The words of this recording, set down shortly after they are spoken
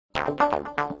Hello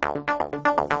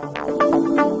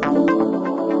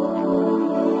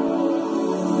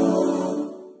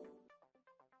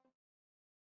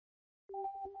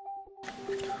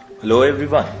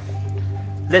everyone.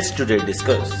 Let's today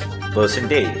discuss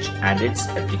percentage and its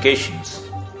applications.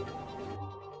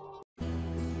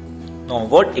 Now,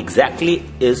 what exactly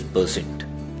is percent?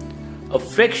 A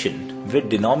fraction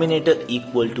with denominator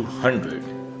equal to 100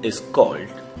 is called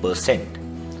percent.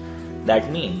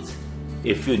 That means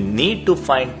if you need to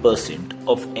find percent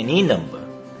of any number,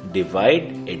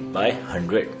 divide it by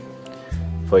 100.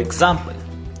 For example,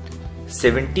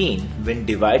 17 when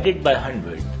divided by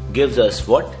 100 gives us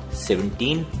what?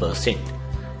 17%.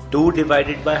 2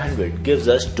 divided by 100 gives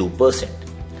us 2%.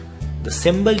 The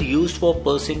symbol used for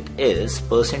percent is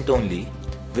percent only,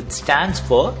 which stands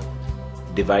for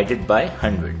divided by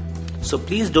 100. So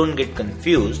please don't get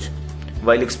confused.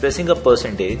 While expressing a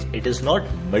percentage, it is not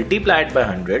multiplied by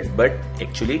 100 but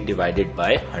actually divided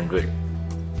by 100.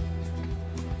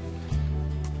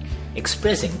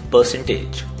 Expressing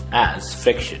percentage as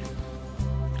fraction.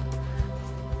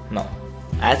 Now,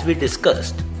 as we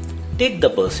discussed, take the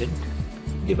percent,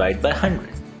 divide by 100.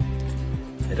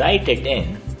 Write it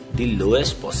in the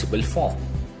lowest possible form.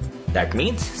 That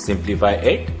means simplify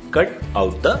it, cut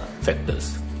out the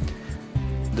factors.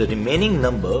 The remaining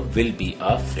number will be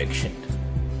a fraction.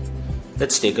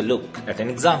 Let's take a look at an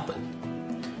example.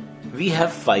 We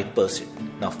have 5%.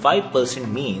 Now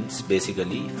 5% means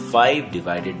basically 5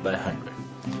 divided by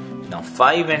 100. Now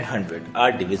 5 and 100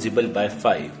 are divisible by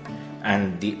 5.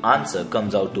 And the answer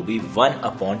comes out to be 1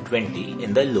 upon 20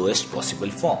 in the lowest possible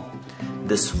form.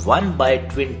 This 1 by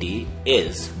 20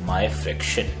 is my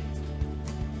fraction.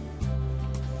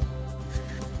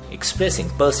 Expressing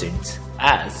percents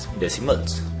as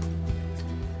decimals.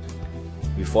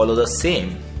 We follow the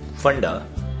same funda.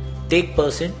 Take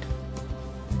percent,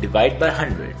 divide by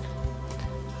 100,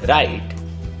 write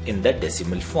in the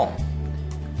decimal form.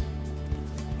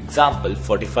 Example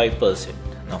 45%.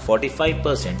 Now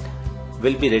 45%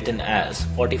 will be written as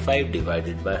 45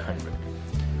 divided by 100,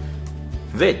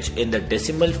 which in the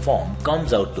decimal form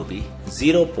comes out to be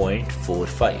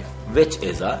 0.45, which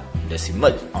is a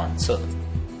decimal answer.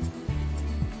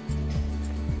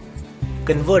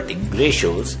 Converting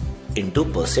ratios into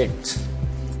percents.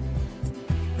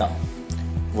 Now,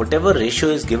 whatever ratio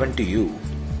is given to you,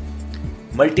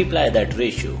 multiply that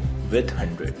ratio with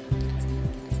 100.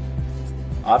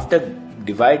 After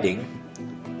dividing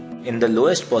in the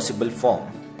lowest possible form,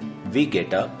 we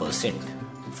get a percent.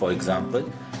 For example,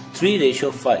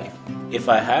 3:5. If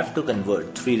I have to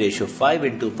convert 3:5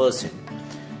 into percent,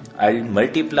 I'll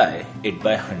multiply it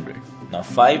by 100. Now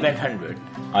 5 and 100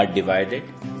 are divided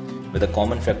with a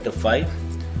common factor 5,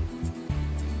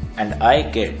 and I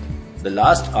get the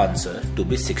last answer to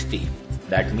be 60.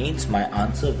 That means my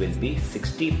answer will be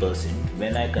 60%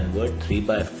 when I convert 3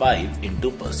 by 5 into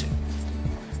percent.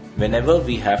 Whenever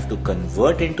we have to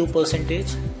convert into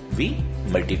percentage, we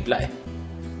multiply.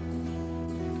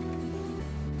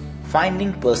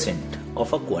 Finding percent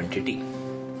of a quantity.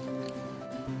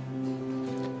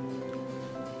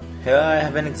 Here I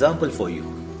have an example for you.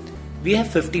 We have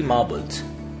 50 marbles.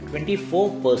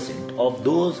 24% of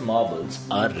those marbles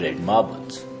are red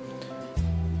marbles.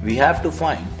 We have to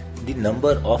find the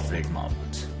number of red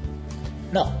marbles.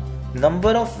 Now, number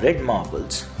of red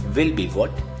marbles will be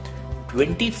what?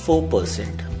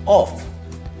 24% of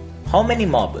how many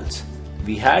marbles?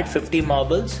 We had 50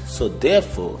 marbles, so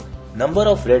therefore number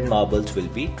of red marbles will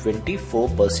be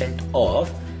 24%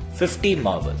 of 50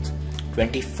 marbles.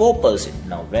 24%.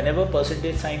 Now whenever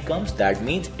percentage sign comes, that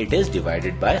means it is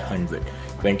divided by 100.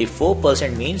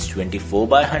 24% means 24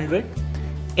 by 100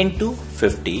 into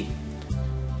 50.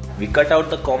 We cut out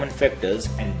the common factors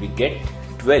and we get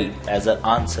 12 as our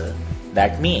answer.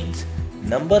 That means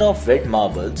number of red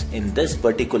marbles in this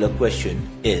particular question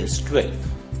is 12.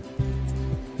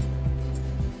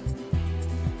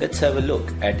 Let's have a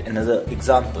look at another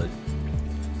example.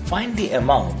 Find the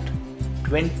amount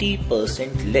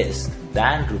 20% less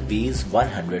than rupees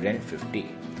 150.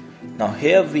 Now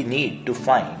here we need to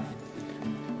find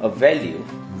a value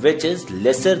which is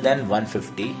lesser than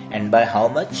 150, and by how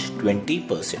much?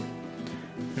 20%.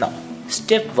 Now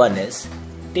step 1 is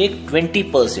take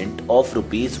 20% of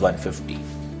rupees 150.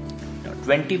 Now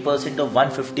 20% of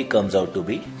 150 comes out to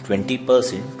be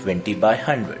 20%, 20 by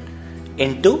 100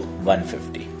 into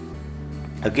 150.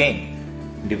 Again,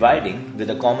 dividing with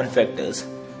the common factors,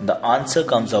 the answer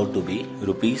comes out to be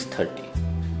rupees 30.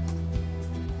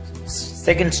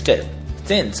 Second step,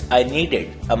 since I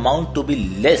needed amount to be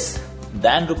less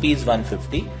than rupees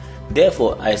 150,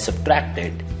 therefore I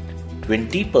subtracted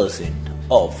 20%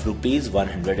 of rupees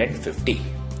 150.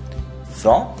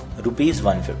 from rupees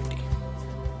 150.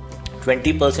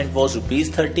 20% was rupees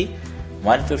 30.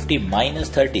 150 minus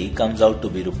 30 comes out to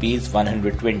be rupees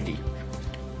 120.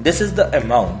 This is the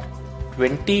amount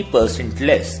 20%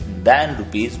 less than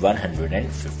rupees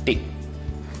 150.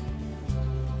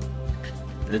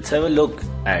 Let's have a look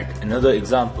at another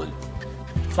example.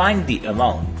 Find the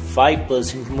amount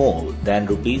 5% more than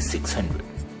rupees 600.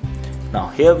 Now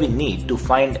here we need to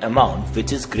find amount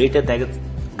which is greater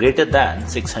than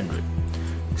 600.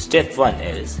 Step 1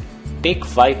 is take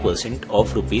 5%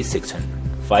 of rupees 600.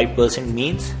 5%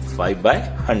 means 5 by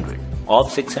 100.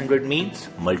 Of 600 means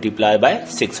multiply by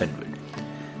 600.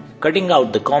 Cutting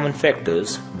out the common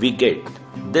factors, we get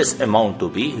this amount to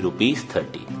be rupees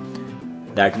 30.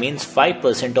 That means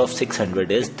 5% of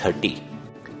 600 is 30.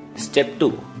 Step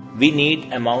 2. We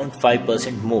need amount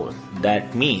 5% more.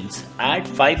 That means add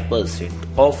 5%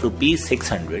 of rupees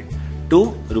 600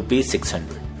 to rupees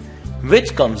 600,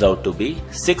 which comes out to be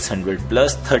 600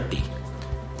 plus 30.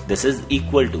 This is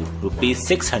equal to rupees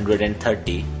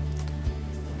 630.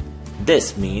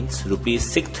 This means rupees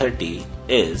 630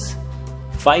 is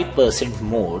 5%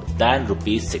 more than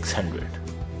rupees 600.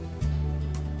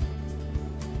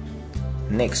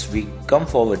 Next we come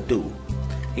forward to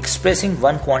expressing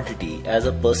one quantity as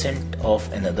a percent of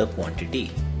another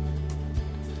quantity.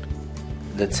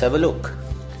 Let's have a look.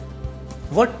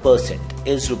 What percent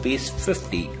is rupees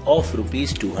 50 of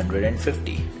rupees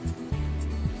 250?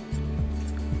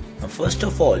 Now first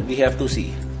of all we have to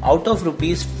see, out of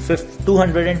rupees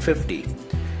 250,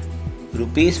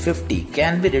 rupees 50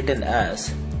 can be written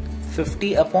as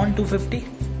 50 upon 250.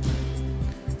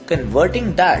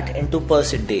 Converting that into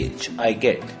percentage, I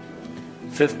get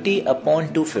 50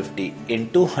 upon 250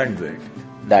 into 100,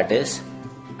 that is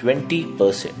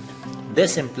 20%.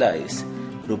 This implies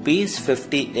rupees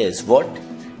 50 is what?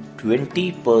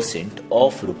 20%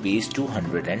 of rupees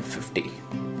 250.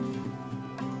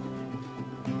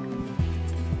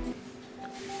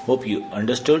 Hope you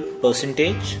understood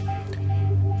percentage.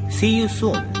 See you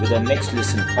soon with our next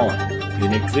lesson on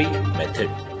unitary method.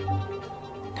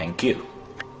 Thank you.